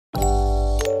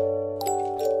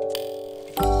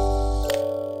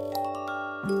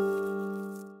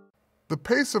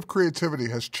pace of creativity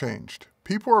has changed.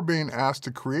 People are being asked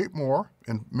to create more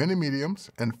in many mediums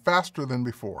and faster than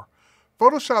before.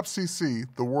 Photoshop CC,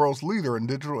 the world's leader in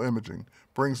digital imaging,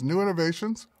 brings new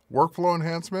innovations, workflow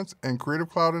enhancements, and Creative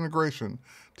Cloud integration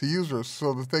to users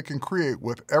so that they can create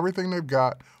with everything they've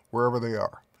got wherever they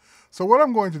are. So what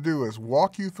I'm going to do is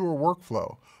walk you through a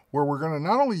workflow where we're going to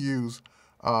not only use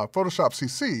Photoshop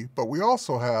CC, but we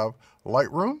also have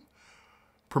Lightroom,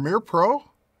 Premiere Pro,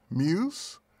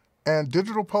 Muse, and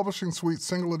Digital Publishing Suite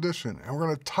Single Edition, and we're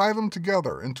going to tie them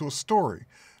together into a story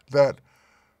that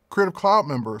Creative Cloud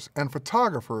members and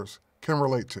photographers can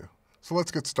relate to. So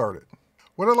let's get started.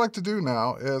 What I'd like to do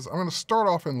now is I'm going to start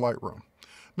off in Lightroom.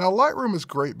 Now Lightroom is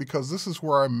great because this is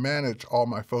where I manage all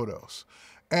my photos.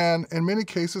 And in many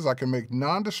cases I can make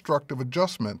non-destructive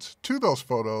adjustments to those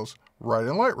photos right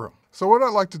in Lightroom. So what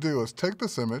I'd like to do is take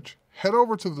this image, head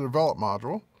over to the Develop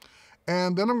module,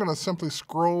 and then I'm going to simply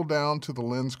scroll down to the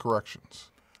lens corrections.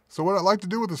 So what I'd like to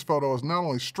do with this photo is not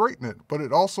only straighten it, but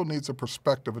it also needs a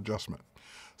perspective adjustment.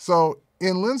 So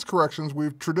in lens corrections,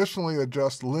 we've traditionally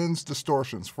adjusted lens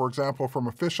distortions. For example, from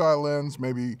a fisheye lens,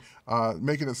 maybe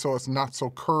making it so it's not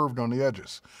so curved on the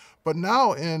edges. But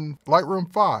now in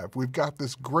Lightroom 5, we've got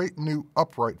this great new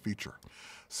upright feature.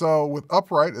 So with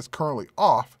upright, it's currently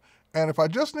off. And if I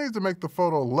just need to make the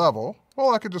photo level,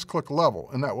 well, I could just click level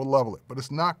and that will level it, but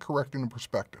it's not correcting the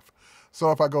perspective.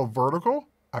 So if I go vertical,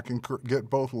 I can get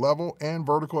both level and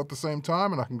vertical at the same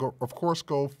time, and I can go, of course,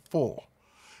 go full.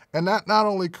 And that not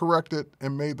only corrected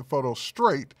and made the photo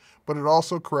straight, but it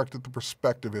also corrected the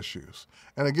perspective issues.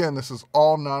 And again, this is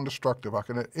all non-destructive. I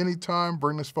can at any time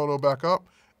bring this photo back up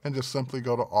and just simply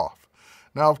go to off.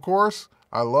 Now, of course,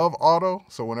 I love auto,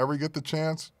 so whenever you get the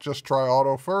chance, just try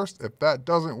auto first. If that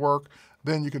doesn't work,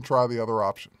 then you can try the other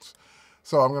options.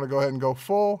 So I'm going to go ahead and go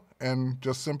full and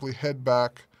just simply head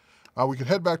back. We can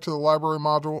head back to the library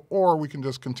module, or we can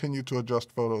just continue to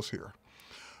adjust photos here.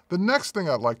 The next thing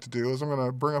I'd like to do is I'm going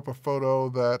to bring up a photo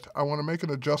that I want to make an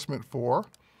adjustment for.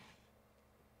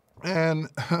 And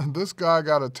this guy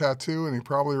got a tattoo and he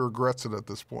probably regrets it at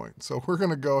this point. So we're going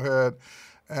to go ahead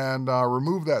and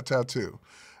remove that tattoo.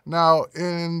 Now,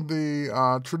 in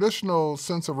the traditional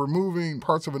sense of removing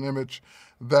parts of an image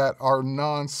that are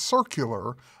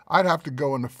non-circular, I'd have to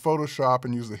go into Photoshop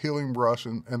and use the healing brush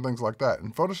and things like that.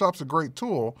 And Photoshop's a great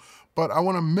tool, but I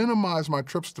want to minimize my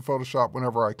trips to Photoshop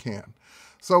whenever I can.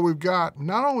 So we've got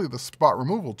not only the spot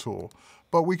removal tool,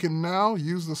 but we can now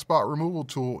use the spot removal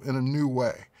tool in a new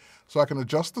way. So I can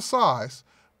adjust the size,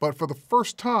 but for the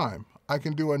first time, I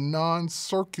can do a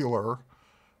non-circular,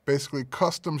 basically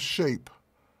custom shape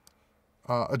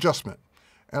adjustment.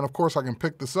 And of course I can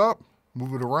pick this up,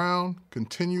 move it around,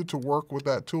 continue to work with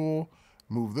that tool,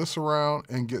 move this around,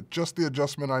 and get just the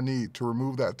adjustment I need to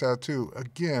remove that tattoo,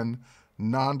 again,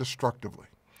 non-destructively.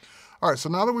 All right, so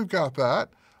now that we've got that,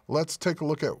 let's take a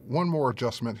look at one more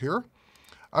adjustment here.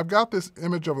 I've got this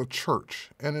image of a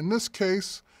church, and in this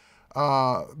case,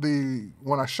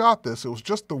 when I shot this, it was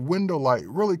just the window light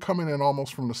really coming in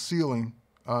almost from the ceiling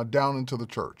down into the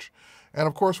church. And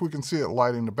of course, we can see it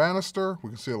lighting the banister, we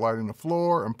can see it lighting the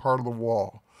floor and part of the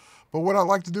wall. But what I'd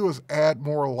like to do is add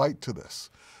more light to this.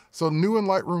 So new in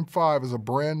Lightroom 5 is a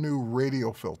brand new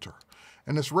radial filter.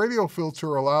 And this radial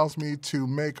filter allows me to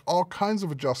make all kinds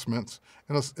of adjustments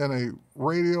in a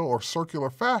radial or circular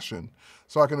fashion.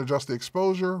 So I can adjust the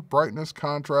exposure, brightness,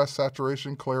 contrast,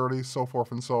 saturation, clarity, so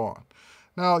forth and so on.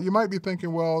 Now, you might be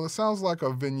thinking, well, this sounds like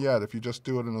a vignette if you just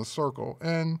do it in a circle.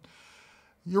 And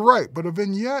you're right, but a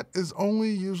vignette is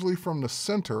only usually from the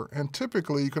center, and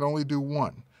typically you can only do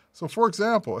one. So for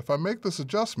example, if I make this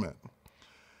adjustment,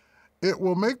 it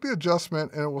will make the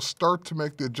adjustment and it will start to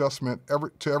make the adjustment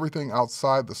to everything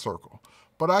outside the circle.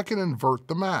 But I can invert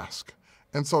the mask.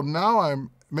 And so now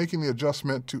I'm making the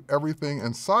adjustment to everything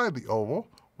inside the oval,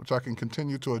 which I can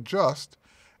continue to adjust.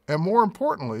 And more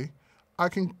importantly, I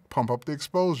can pump up the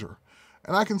exposure.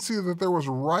 And I can see that there was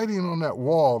writing on that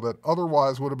wall that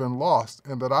otherwise would have been lost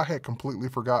and that I had completely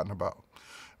forgotten about.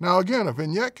 Now again, a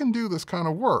vignette can do this kind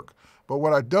of work, but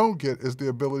what I don't get is the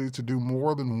ability to do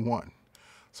more than one.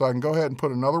 So I can go ahead and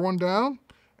put another one down,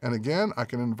 and again, I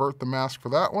can invert the mask for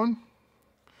that one.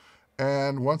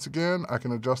 And once again, I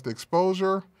can adjust the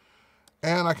exposure,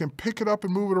 and I can pick it up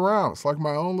and move it around. It's like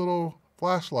my own little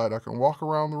flashlight I can walk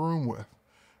around the room with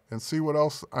and see what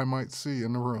else I might see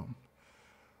in the room.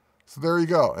 So there you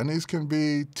go. And these can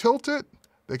be tilted,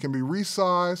 they can be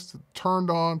resized, turned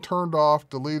on, turned off,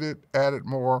 deleted, added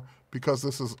more, because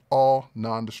this is all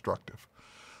non-destructive.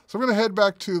 So I'm going to head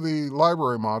back to the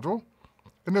library module.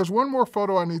 And there's one more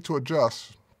photo I need to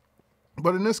adjust.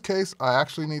 But in this case, I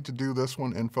actually need to do this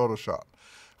one in Photoshop.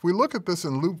 If we look at this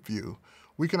in loop view,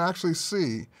 we can actually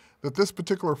see that this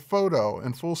particular photo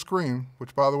in full screen,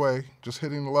 which by the way, just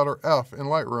hitting the letter F in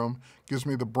Lightroom gives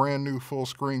me the brand new full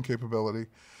screen capability.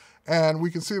 And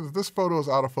we can see that this photo is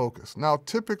out of focus. Now,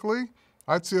 typically,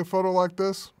 I'd see a photo like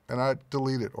this and I'd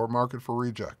delete it or mark it for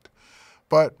reject.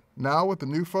 But now with the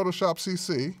new Photoshop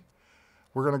CC,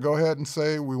 we're going to go ahead and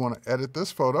say we want to edit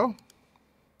this photo.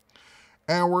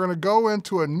 And we're going to go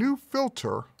into a new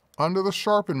filter under the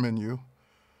Sharpen menu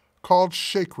called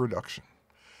Shake Reduction.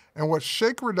 And what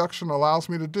Shake Reduction allows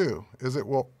me to do is it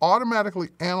will automatically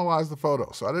analyze the photo.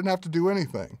 So I didn't have to do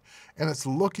anything. And it's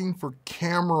looking for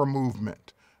camera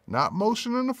movement. Not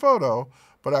motion in the photo,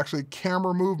 but actually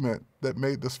camera movement that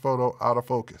made this photo out of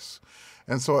focus.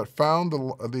 And so it found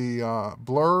the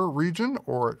blur region,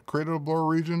 or it created a blur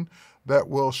region that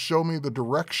will show me the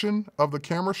direction of the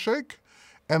camera shake,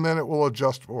 and then it will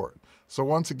adjust for it. So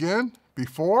once again,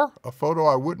 before, a photo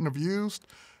I wouldn't have used,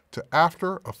 to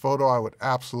after, a photo I would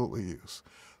absolutely use.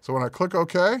 So when I click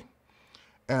OK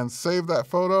and save that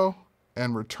photo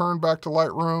and return back to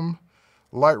Lightroom,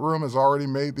 Lightroom has already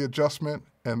made the adjustment,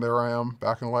 and there I am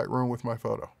back in Lightroom with my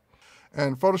photo.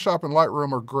 And Photoshop and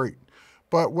Lightroom are great.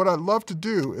 But what I'd love to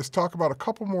do is talk about a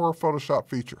couple more Photoshop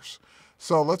features.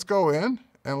 So let's go in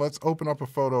and let's open up a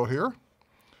photo here.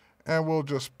 And we'll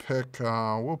just pick,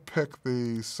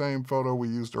 the same photo we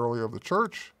used earlier of the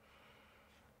church.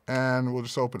 And we'll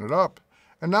just open it up.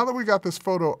 And now that we got this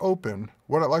photo open,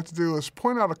 what I'd like to do is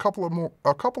point out a couple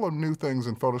of new things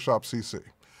in Photoshop CC.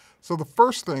 So the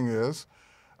first thing is,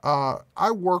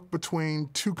 I work between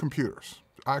two computers,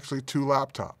 actually two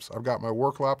laptops. I've got my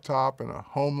work laptop and a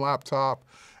home laptop.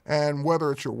 And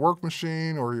whether it's your work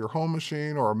machine or your home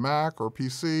machine or a Mac or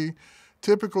PC,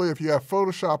 typically if you have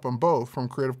Photoshop on both from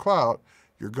Creative Cloud,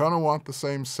 you're going to want the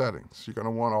same settings. You're going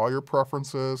to want all your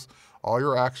preferences, all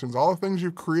your actions, all the things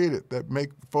you've created that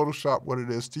make Photoshop what it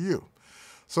is to you.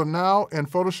 So now in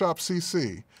Photoshop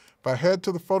CC, if I head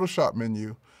to the Photoshop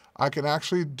menu, I can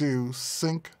actually do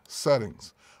sync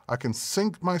settings. I can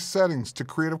sync my settings to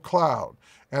Creative Cloud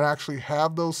and actually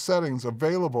have those settings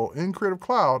available in Creative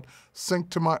Cloud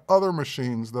synced to my other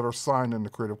machines that are signed into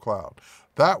Creative Cloud.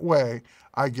 That way,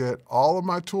 I get all of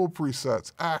my tool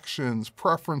presets, actions,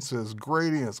 preferences,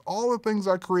 gradients, all the things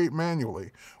I create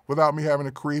manually without me having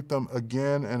to create them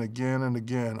again and again and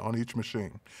again on each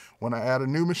machine. When I add a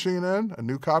new machine in, a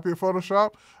new copy of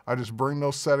Photoshop, I just bring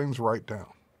those settings right down.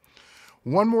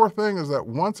 One more thing is that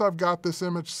once I've got this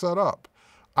image set up,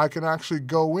 I can actually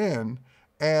go in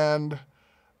and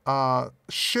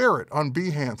share it on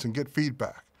Behance and get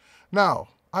feedback. Now,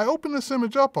 I opened this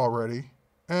image up already,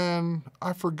 and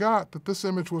I forgot that this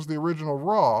image was the original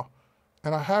RAW,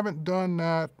 and I haven't done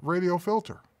that radio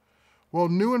filter. Well,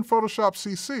 new in Photoshop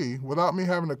CC, without me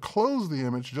having to close the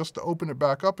image just to open it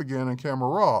back up again in Camera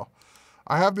Raw,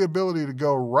 I have the ability to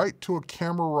go right to a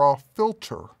Camera Raw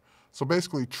filter. So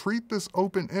basically treat this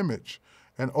open image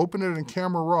and open it in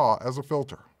Camera Raw as a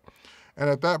filter. And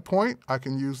at that point, I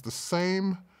can use the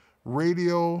same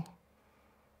radio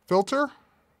filter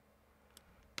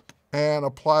and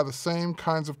apply the same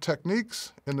kinds of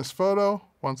techniques in this photo.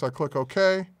 Once I click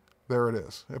OK, there it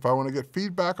is. If I want to get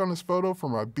feedback on this photo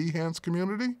from my Behance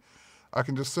community, I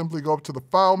can just simply go up to the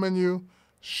File menu,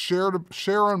 share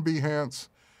on Behance,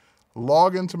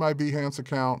 log into my Behance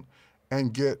account,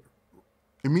 and get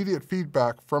immediate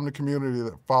feedback from the community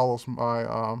that follows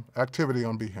my activity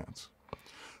on Behance.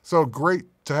 So great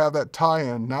to have that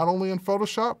tie-in, not only in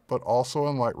Photoshop, but also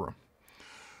in Lightroom.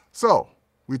 So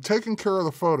we've taken care of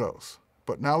the photos,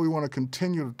 but now we want to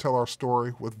continue to tell our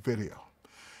story with video.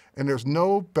 And there's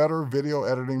no better video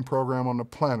editing program on the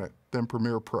planet than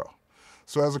Premiere Pro.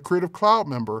 So as a Creative Cloud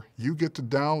member, you get to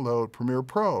download Premiere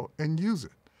Pro and use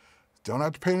it. Don't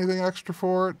have to pay anything extra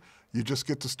for it. You just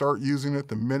get to start using it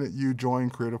the minute you join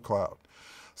Creative Cloud.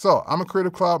 So I'm a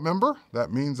Creative Cloud member.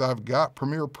 That means I've got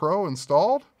Premiere Pro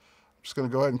installed. I'm just going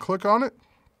to go ahead and click on it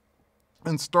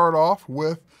and start off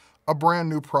with a brand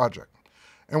new project.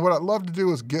 And what I'd love to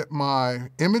do is get my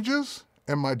images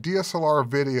and my DSLR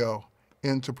video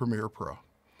into Premiere Pro.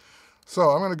 So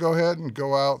I'm going to go ahead and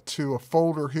go out to a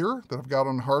folder here that I've got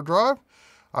on the hard drive.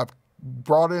 I've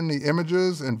brought in the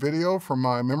images and video from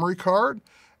my memory card.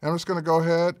 And I'm just going to go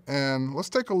ahead and let's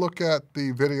take a look at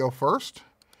the video first.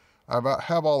 I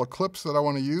have all the clips that I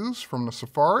want to use from the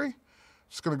Safari.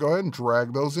 Just going to go ahead and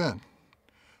drag those in.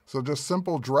 So just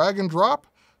simple drag and drop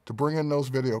to bring in those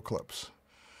video clips.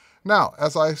 Now,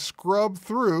 as I scrub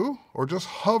through or just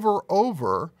hover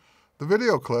over the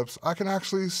video clips, I can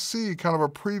actually see kind of a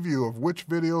preview of which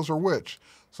videos are which.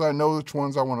 So I know which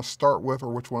ones I want to start with or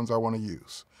which ones I want to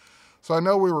use. So I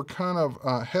know we were kind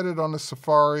of headed on the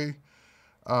Safari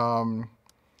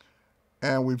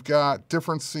And we've got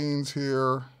different scenes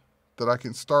here that I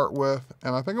can start with.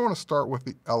 And I think I want to start with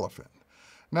the elephant.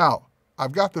 Now,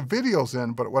 I've got the videos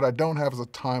in, but what I don't have is a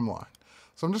timeline.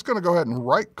 So I'm just going to go ahead and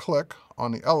right-click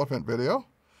on the elephant video.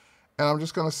 And I'm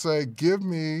just going to say, give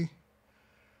me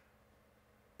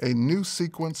a new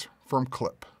sequence from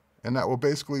clip. And that will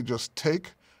basically just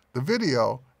take the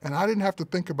video, and I didn't have to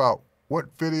think about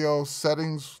what video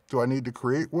settings do I need to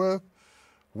create with,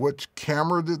 which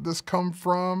camera did this come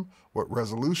from, what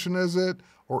resolution is it,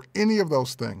 or any of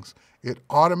those things. It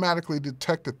automatically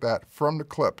detected that from the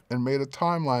clip and made a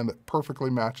timeline that perfectly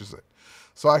matches it.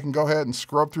 So I can go ahead and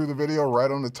scrub through the video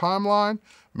right on the timeline,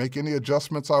 make any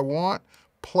adjustments I want,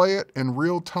 play it in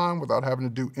real time without having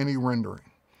to do any rendering.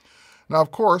 Now,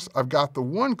 of course, I've got the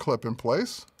one clip in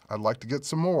place. I'd like to get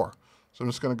some more. So I'm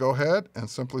just going to go ahead and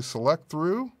simply select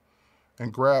through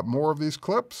and grab more of these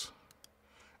clips.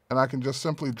 And I can just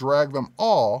simply drag them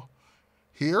all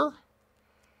here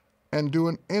and do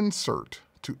an insert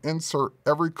to insert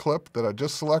every clip that I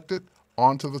just selected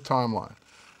onto the timeline.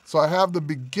 So I have the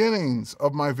beginnings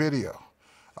of my video.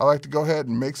 I like to go ahead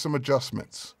and make some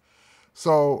adjustments.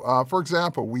 So for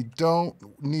example, we don't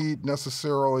need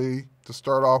necessarily to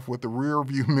start off with the rear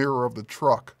view mirror of the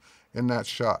truck in that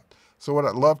shot. So what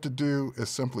I'd love to do is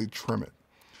simply trim it.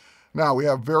 Now we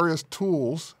have various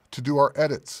tools to do our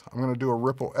edits. I'm going to do a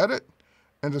ripple edit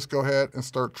and just go ahead and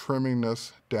start trimming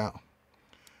this down.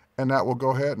 And that will go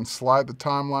ahead and slide the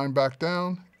timeline back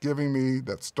down, giving me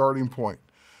that starting point.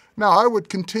 Now I would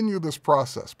continue this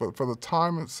process, but for the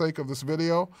time and sake of this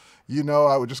video, you know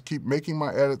I would just keep making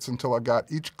my edits until I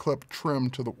got each clip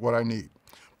trimmed to what I need.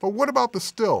 But what about the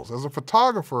stills? As a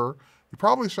photographer, you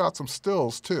probably shot some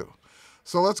stills too.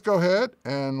 So let's go ahead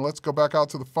and let's go back out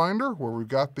to the Finder where we've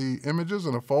got the images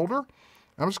in a folder.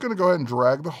 I'm just going to go ahead and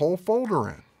drag the whole folder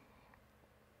in.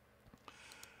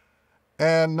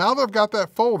 And now that I've got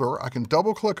that folder, I can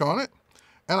double click on it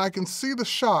and I can see the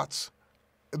shots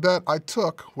that I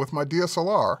took with my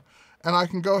DSLR, and I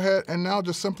can go ahead and now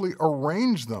just simply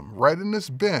arrange them right in this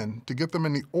bin to get them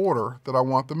in the order that I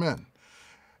want them in.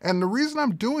 And the reason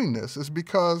I'm doing this is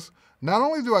because not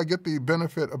only do I get the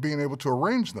benefit of being able to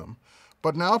arrange them,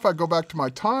 but now if I go back to my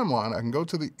timeline, I can go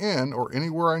to the end or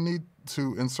anywhere I need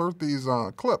to insert these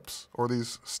clips or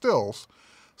these stills,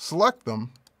 select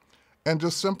them, and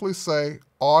just simply say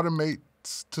automate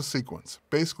to sequence.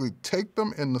 Basically take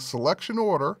them in the selection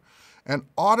order and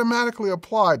automatically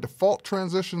apply default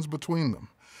transitions between them.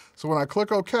 So when I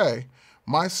click OK,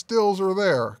 my stills are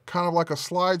there, kind of like a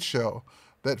slideshow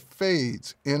that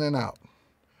fades in and out.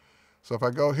 So if I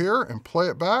go here and play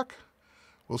it back,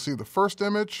 we'll see the first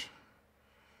image,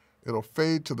 it'll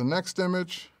fade to the next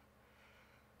image,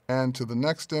 and to the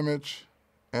next image,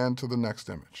 and to the next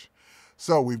image.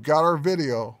 So we've got our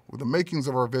video, with the makings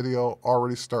of our video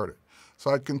already started.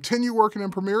 So I'd continue working in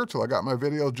Premiere till I got my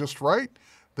video just right.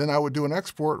 Then I would do an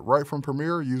export right from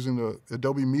Premiere using the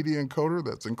Adobe Media Encoder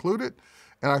that's included,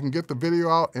 and I can get the video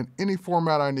out in any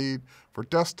format I need for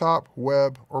desktop,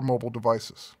 web, or mobile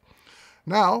devices.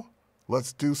 Now,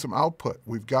 let's do some output.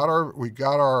 We've got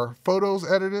our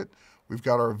photos edited, we've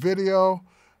got our video.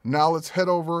 Now let's head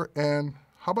over and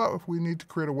how about if we need to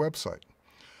create a website?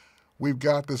 We've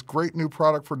got this great new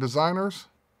product for designers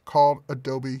called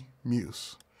Adobe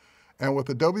Muse. And with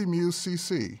Adobe Muse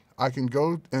CC, I can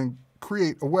go and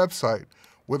create a website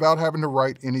without having to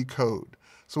write any code.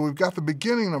 So we've got the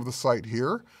beginning of the site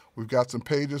here. We've got some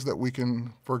pages that we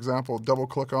can, for example, double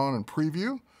click on and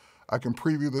preview. I can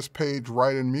preview this page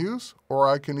right in Muse, or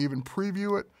I can even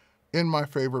preview it in my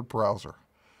favorite browser.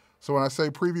 So when I say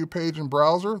preview page in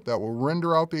browser, that will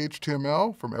render out the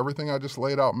HTML from everything I just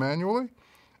laid out manually,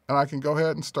 and I can go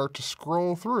ahead and start to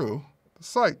scroll through the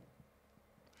site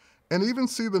and even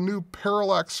see the new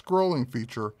parallax scrolling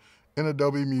feature in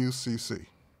Adobe Muse CC.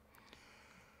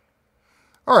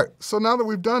 All right, so now that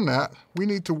we've done that, we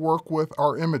need to work with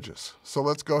our images. So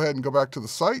let's go ahead and go back to the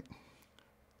site,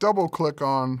 double click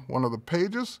on one of the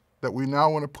pages that we now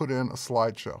want to put in a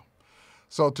slideshow.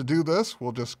 So to do this,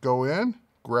 we'll just go in,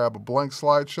 grab a blank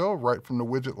slideshow right from the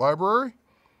widget library,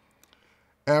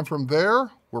 and from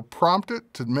there, we're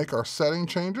prompted to make our setting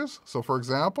changes. So for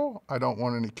example, I don't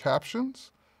want any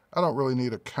captions. I don't really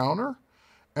need a counter.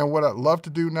 And what I'd love to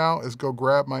do now is go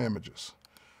grab my images.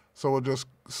 So we'll just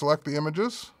select the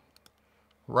images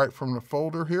right from the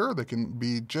folder here. They can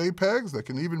be JPEGs, they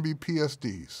can even be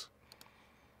PSDs.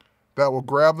 That will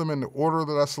grab them in the order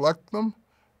that I select them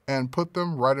and put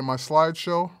them right in my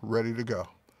slideshow, ready to go.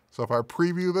 So if I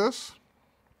preview this,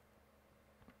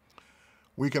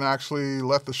 we can actually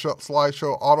let the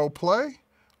slideshow autoplay,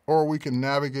 or we can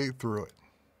navigate through it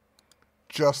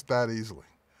just that easily.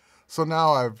 So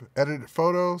now I've edited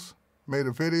photos, made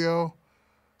a video,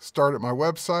 started my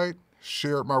website,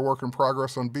 shared my work in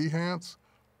progress on Behance.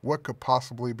 What could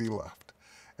possibly be left?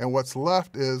 And what's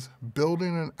left is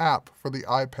building an app for the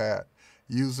iPad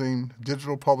using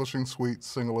Digital Publishing Suite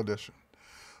Single Edition.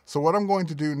 So what I'm going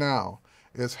to do now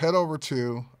is head over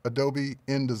to Adobe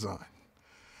InDesign.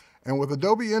 And with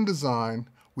Adobe InDesign,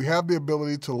 we have the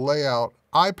ability to lay out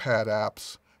iPad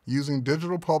apps using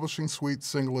Digital Publishing Suite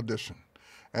Single Edition.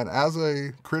 And as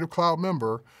a Creative Cloud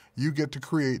member, you get to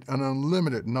create an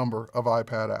unlimited number of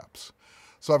iPad apps.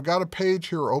 So I've got a page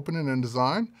here open in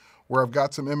InDesign where I've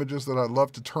got some images that I'd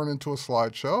love to turn into a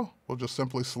slideshow. We'll just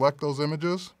simply select those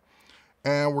images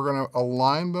and we're going to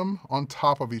align them on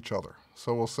top of each other.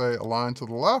 So we'll say align to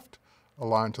the left,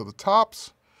 align to the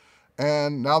tops,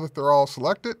 and now that they're all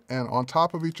selected and on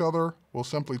top of each other, we'll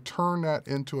simply turn that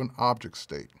into an object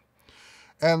state.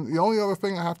 And the only other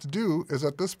thing I have to do is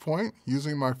at this point,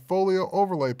 using my Folio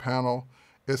Overlay panel,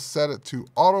 is set it to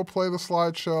autoplay the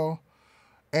slideshow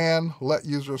and let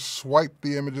users swipe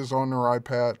the images on their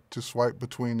iPad to swipe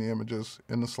between the images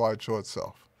in the slideshow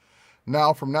itself.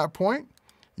 Now from that point,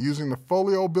 using the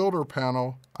Folio Builder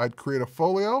panel, I'd create a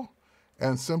folio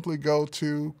and simply go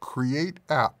to Create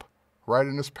App right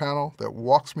in this panel that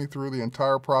walks me through the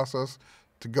entire process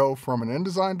to go from an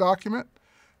InDesign document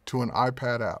to an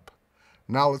iPad app.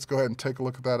 Now let's go ahead and take a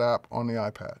look at that app on the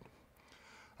iPad.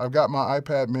 I've got my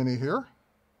iPad mini here.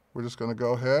 We're just going to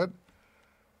go ahead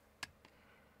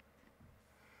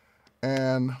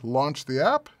and launch the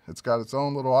app. It's got its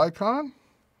own little icon.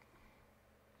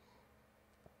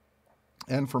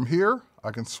 And from here,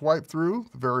 I can swipe through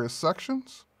the various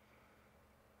sections,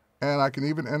 and I can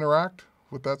even interact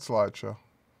with that slideshow.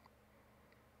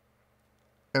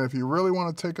 And if you really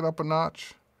want to take it up a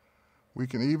notch, we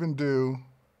can even do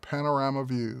panorama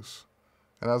views.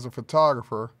 And as a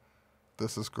photographer,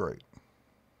 this is great.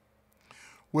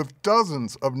 With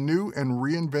dozens of new and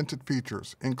reinvented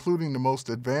features, including the most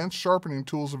advanced sharpening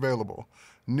tools available,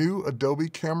 new Adobe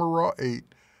Camera Raw 8,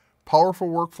 powerful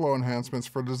workflow enhancements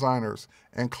for designers,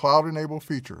 and cloud-enabled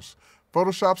features,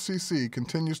 Photoshop CC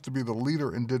continues to be the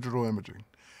leader in digital imaging.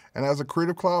 And as a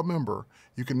Creative Cloud member,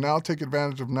 you can now take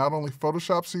advantage of not only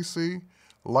Photoshop CC,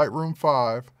 Lightroom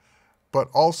 5, but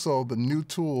also the new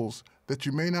tools that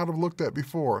you may not have looked at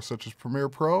before, such as Premiere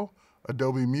Pro,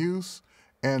 Adobe Muse,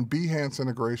 and Behance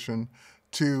integration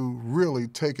to really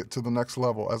take it to the next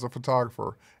level as a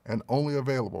photographer, and only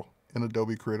available in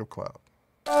Adobe Creative Cloud.